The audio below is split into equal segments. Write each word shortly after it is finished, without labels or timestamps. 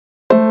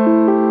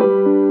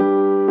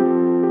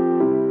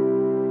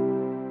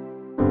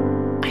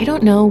I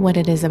don't know what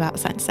it is about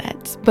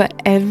sunsets, but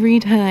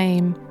every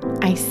time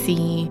I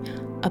see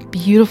a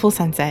beautiful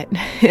sunset,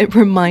 it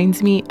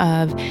reminds me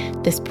of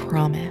this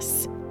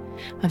promise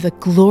of the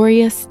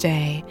glorious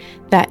day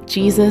that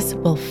Jesus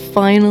will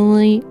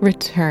finally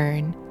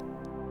return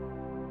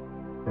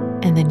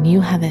and the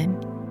new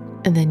heaven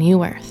and the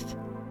new earth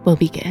will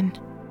begin.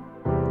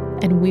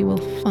 And we will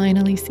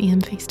finally see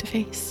him face to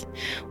face.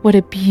 What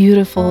a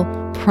beautiful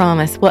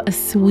promise. What a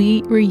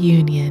sweet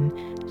reunion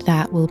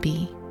that will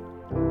be.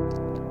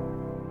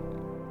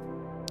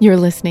 You're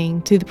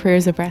listening to the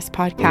Prayers of Rest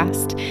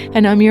podcast,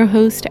 and I'm your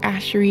host,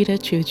 Asheritah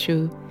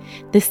Chuchu.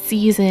 This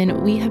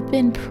season, we have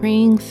been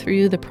praying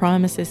through the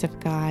promises of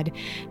God,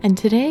 and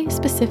today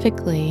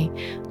specifically,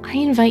 I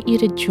invite you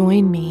to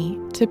join me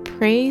to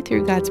pray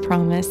through God's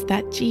promise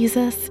that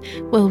Jesus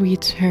will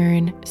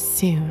return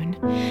soon.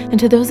 And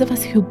to those of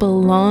us who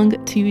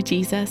belong to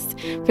Jesus,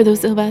 for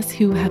those of us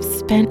who have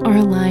spent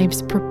our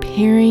lives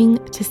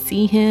preparing to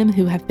see him,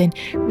 who have been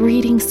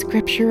reading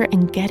scripture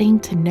and getting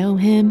to know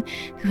him,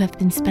 who have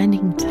been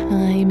spending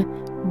time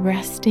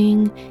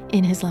resting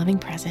in his loving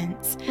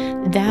presence.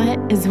 That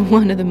is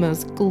one of the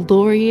most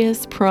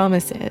glorious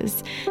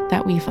promises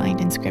that we find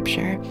in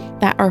scripture,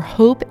 that our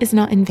hope is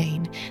not in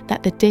vain,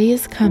 that the day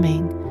is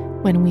coming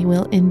when we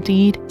will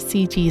indeed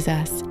see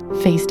Jesus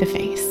face to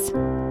face.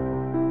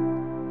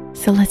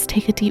 So let's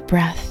take a deep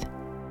breath.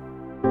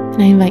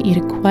 And I invite you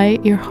to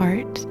quiet your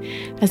heart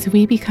as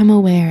we become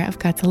aware of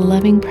God's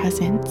loving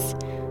presence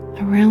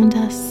around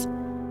us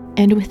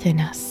and within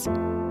us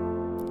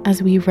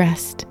as we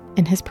rest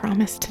in his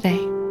promise today.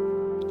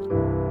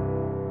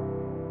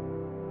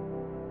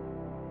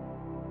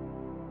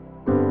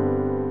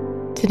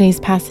 Today's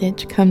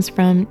passage comes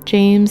from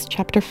James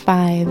chapter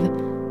 5,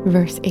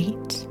 verse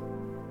 8.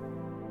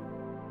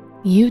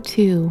 You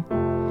too,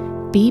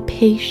 be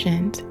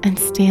patient and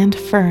stand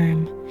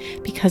firm,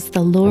 because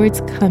the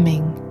Lord's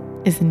coming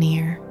is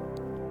near.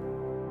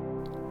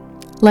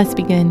 Let's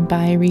begin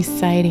by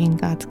reciting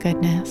God's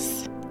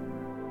goodness.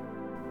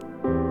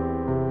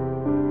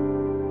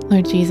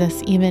 Lord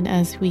Jesus, even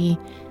as we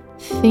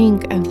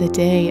think of the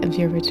day of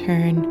your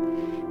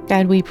return,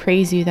 God, we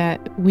praise you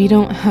that we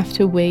don't have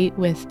to wait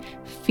with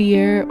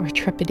fear or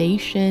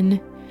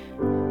trepidation,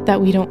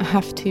 that we don't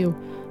have to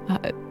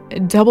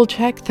double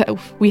check that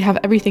we have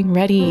everything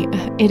ready.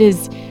 It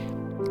is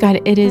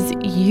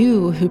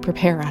you who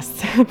prepare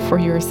us for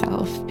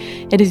yourself.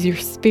 It is your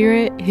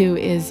Spirit who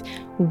is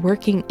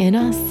working in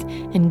us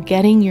and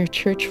getting your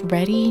church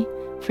ready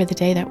for the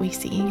day that we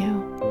see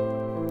you.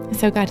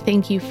 So God,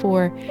 thank you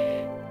for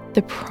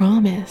the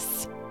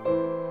promise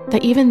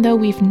that even though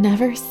we've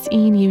never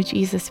seen you,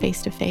 Jesus,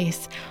 face to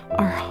face,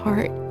 our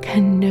heart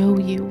can know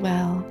you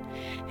well.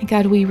 And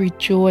God, we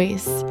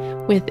rejoice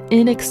with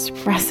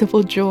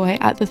inexpressible joy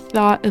at the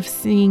thought of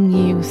seeing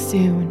you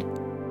soon.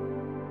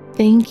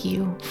 Thank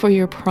you for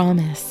your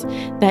promise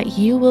that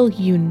you will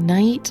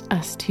unite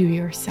us to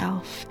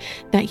yourself,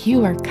 that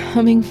you are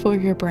coming for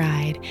your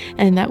bride,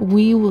 and that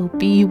we will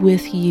be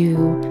with you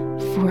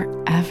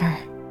forever.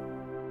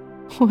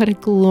 What a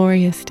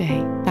glorious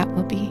day that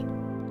will be.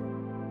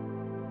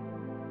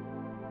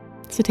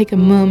 So take a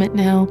moment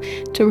now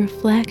to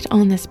reflect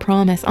on this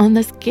promise, on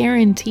this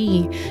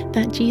guarantee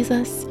that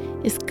Jesus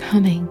is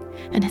coming,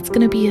 and it's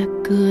going to be a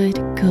good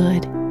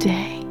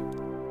day.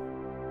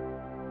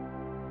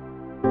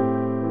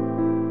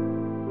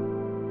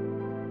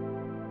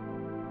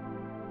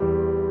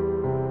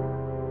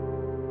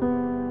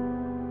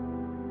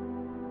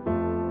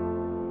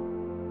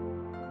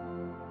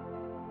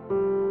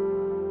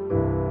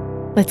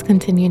 Let's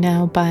continue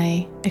now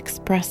by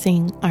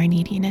expressing our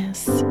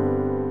neediness.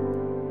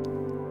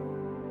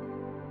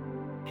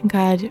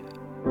 God,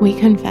 we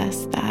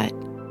confess that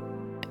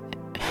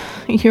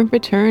your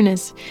return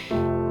is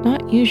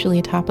not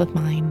usually top of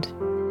mind.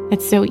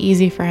 It's so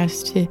easy for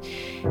us to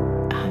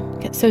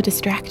get so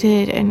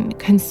distracted and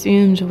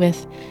consumed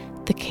with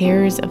the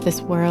cares of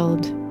this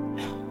world,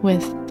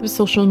 with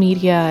social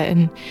media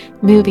and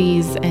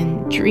movies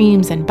and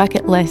dreams and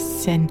bucket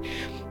lists and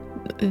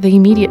the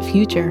immediate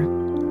future.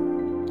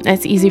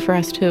 It's easy for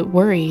us to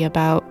worry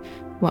about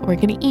what we're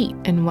going to eat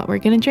and what we're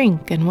going to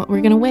drink and what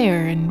we're going to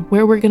wear and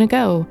where we're going to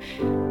go.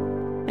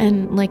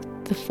 And like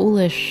the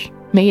foolish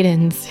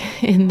maidens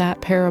in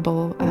that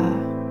parable,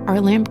 our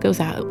lamp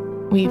goes out.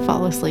 We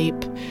fall asleep.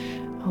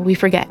 We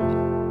forget.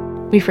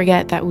 We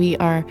forget that we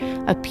are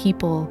a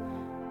people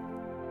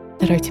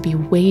that are to be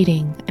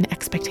waiting in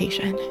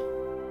expectation.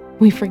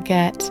 We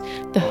forget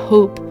the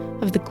hope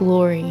of the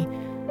glory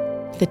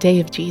the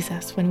day of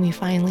Jesus when we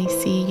finally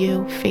see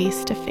you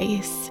face to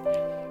face.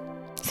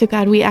 So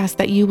God, we ask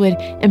that you would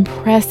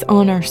impress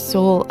on our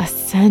soul a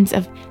sense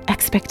of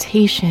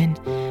expectation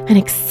and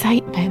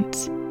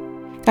excitement.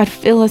 God,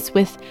 fill us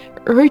with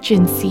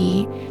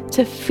urgency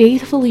to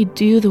faithfully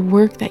do the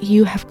work that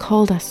you have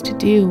called us to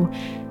do,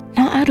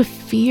 not out of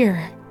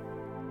fear,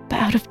 but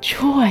out of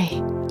joy,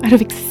 out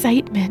of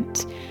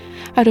excitement,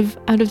 out of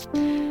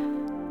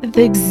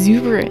the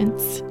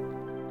exuberance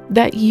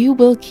that you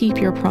will keep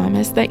your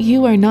promise, that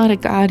you are not a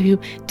God who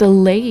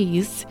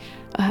delays,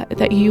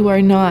 that you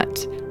are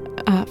not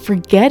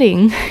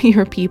forgetting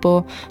your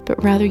people,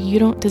 but rather you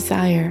don't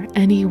desire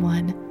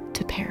anyone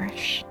to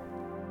perish.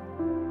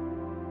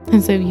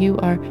 And so you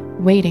are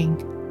waiting.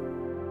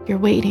 You're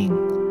waiting.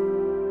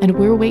 And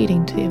we're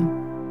waiting too.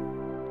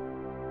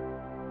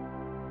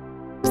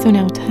 So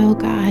now tell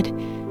God,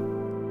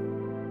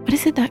 what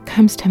is it that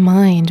comes to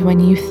mind when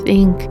you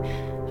think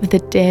of the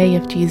day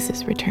of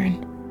Jesus'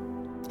 return?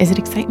 Is it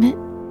excitement?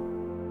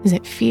 Is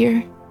it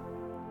fear?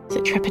 Is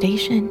it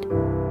trepidation?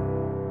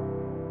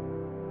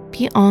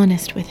 Be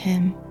honest with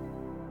Him.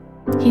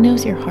 He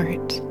knows your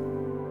heart.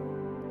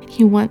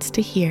 He wants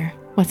to hear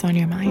what's on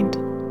your mind.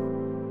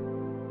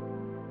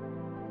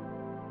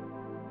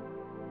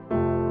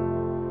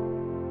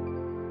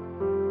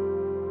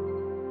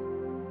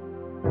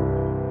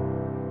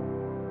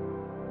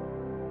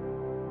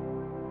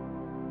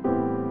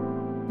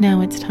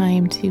 Now it's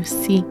time to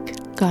seek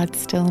God's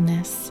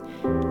stillness.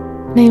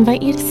 And I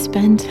invite you to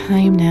spend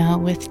time now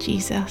with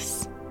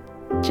Jesus.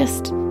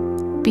 Just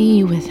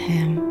be with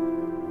Him.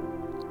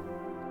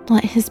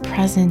 Let His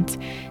presence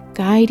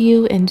guide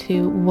you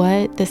into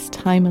what this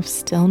time of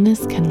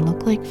stillness can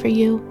look like for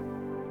you.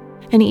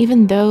 And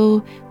even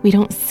though we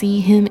don't see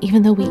Him,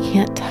 even though we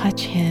can't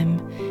touch Him,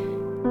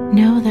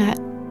 know that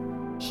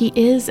He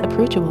is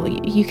approachable.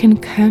 You can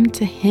come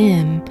to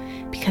Him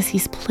because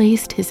He's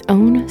placed His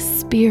own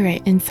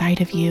Spirit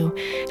inside of you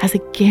as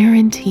a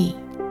guarantee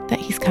that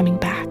He's coming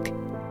back.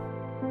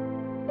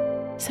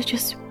 So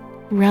just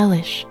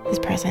relish His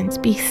presence.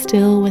 Be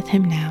still with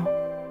Him now.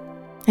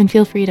 And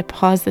feel free to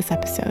pause this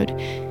episode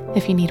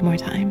if you need more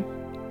time.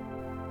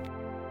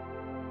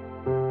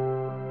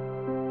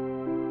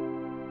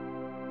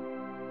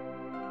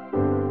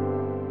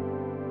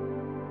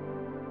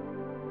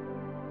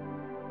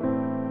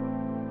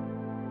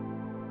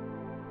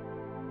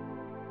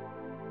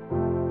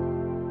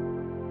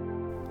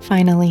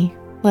 Finally,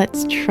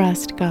 let's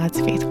trust God's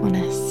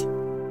faithfulness.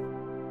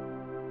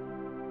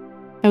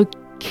 Oh,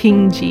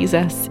 King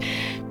Jesus,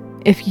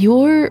 if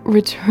your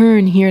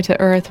return here to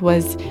earth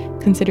was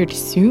considered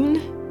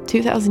soon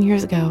 2,000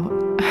 years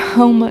ago,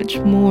 how much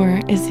more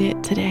is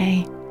it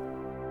today?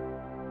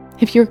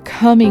 If your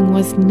coming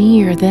was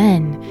near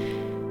then,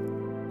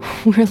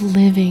 we're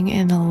living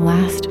in the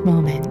last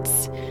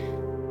moments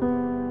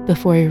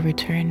before your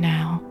return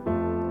now.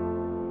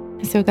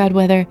 And so God,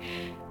 whether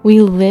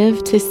we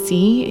live to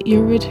see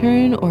your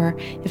return, or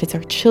if it's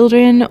our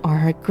children or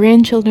our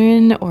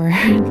grandchildren or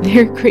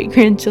their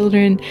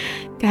great-grandchildren,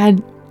 God,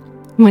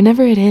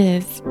 whenever it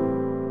is,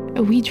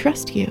 we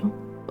trust you.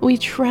 We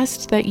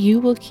trust that you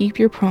will keep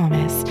your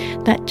promise,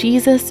 that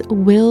Jesus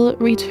will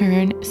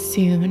return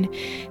soon.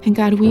 And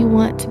God, we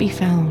want to be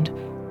found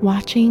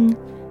watching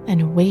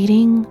and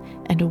waiting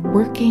and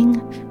working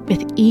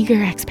with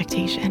eager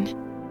expectation,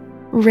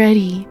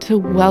 ready to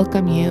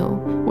welcome you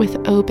with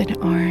open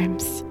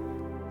arms.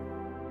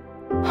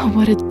 Oh,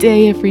 what a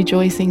day of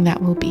rejoicing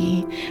that will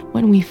be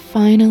when we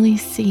finally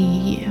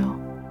see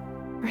you,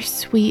 our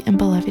sweet and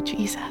beloved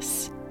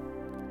Jesus.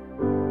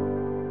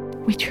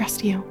 We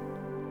trust you.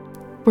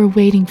 We're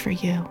waiting for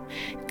you.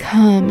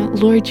 Come,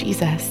 Lord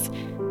Jesus,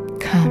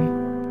 come.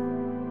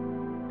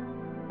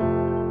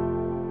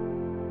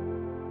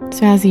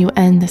 So as you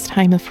end this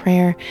time of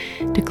prayer,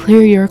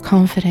 declare your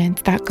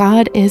confidence that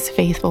God is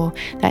faithful,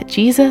 that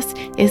Jesus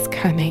is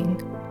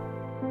coming,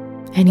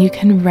 and you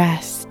can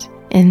rest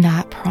in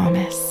that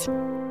promise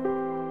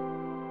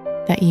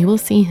that you will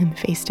see Him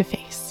face to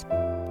face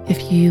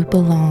if you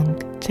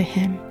belong to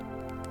Him.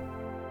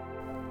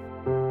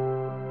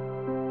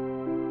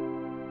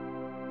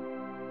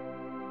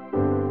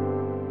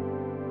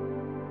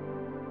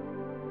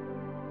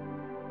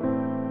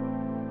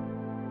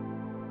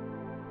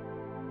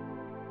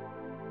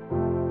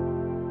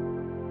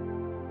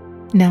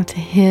 Now to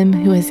Him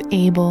who is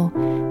able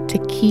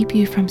to keep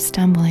you from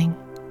stumbling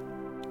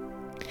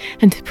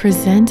and to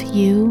present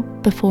you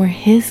before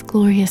His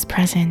glorious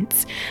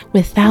presence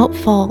without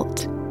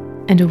fault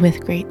and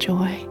with great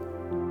joy.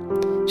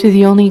 To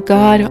the only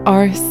God,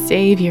 our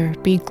Savior,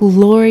 be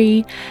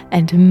glory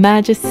and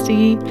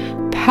majesty,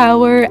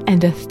 power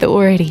and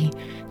authority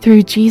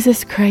through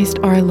Jesus Christ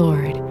our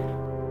Lord,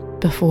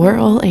 before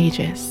all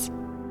ages,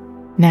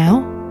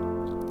 now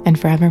and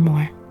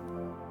forevermore.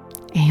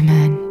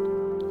 Amen.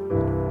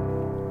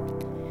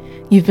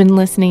 You've been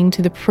listening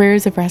to the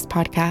Prayers of Rest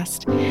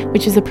podcast,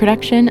 which is a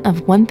production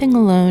of One Thing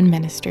Alone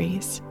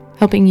Ministries,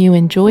 helping you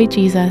enjoy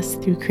Jesus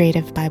through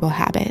creative Bible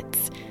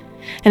habits.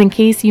 And in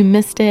case you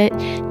missed it,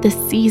 the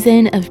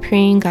season of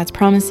praying God's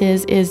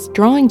promises is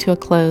drawing to a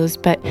close,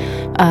 but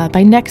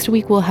by next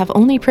week we'll have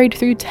only prayed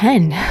through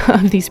 10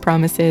 of these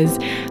promises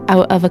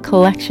out of a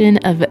collection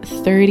of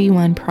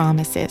 31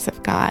 promises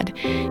of God.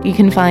 You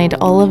can find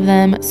all of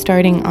them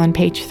starting on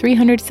page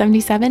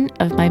 377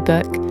 of my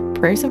book,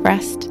 Prayers of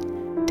Rest,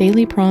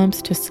 Daily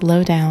Prompts to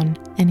Slow Down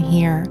and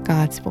Hear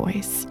God's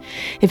Voice.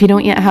 If you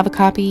don't yet have a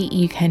copy,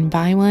 you can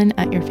buy one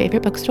at your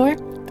favorite bookstore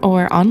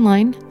or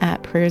online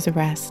at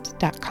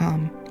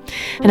prayersofrest.com.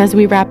 And as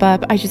we wrap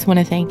up, I just want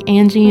to thank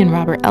Angie and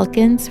Robert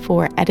Elkins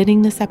for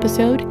editing this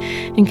episode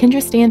and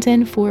Kendra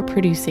Stanton for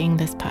producing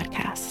this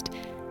podcast.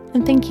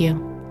 And thank you,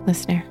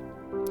 listener.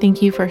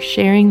 Thank you for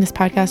sharing this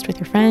podcast with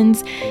your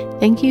friends.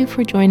 Thank you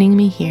for joining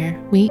me here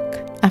week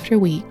after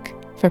week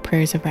for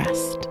Prayers of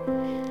Rest.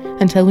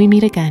 Until we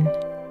meet again,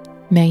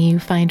 may you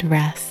find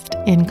rest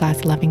in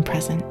God's loving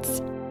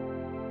presence.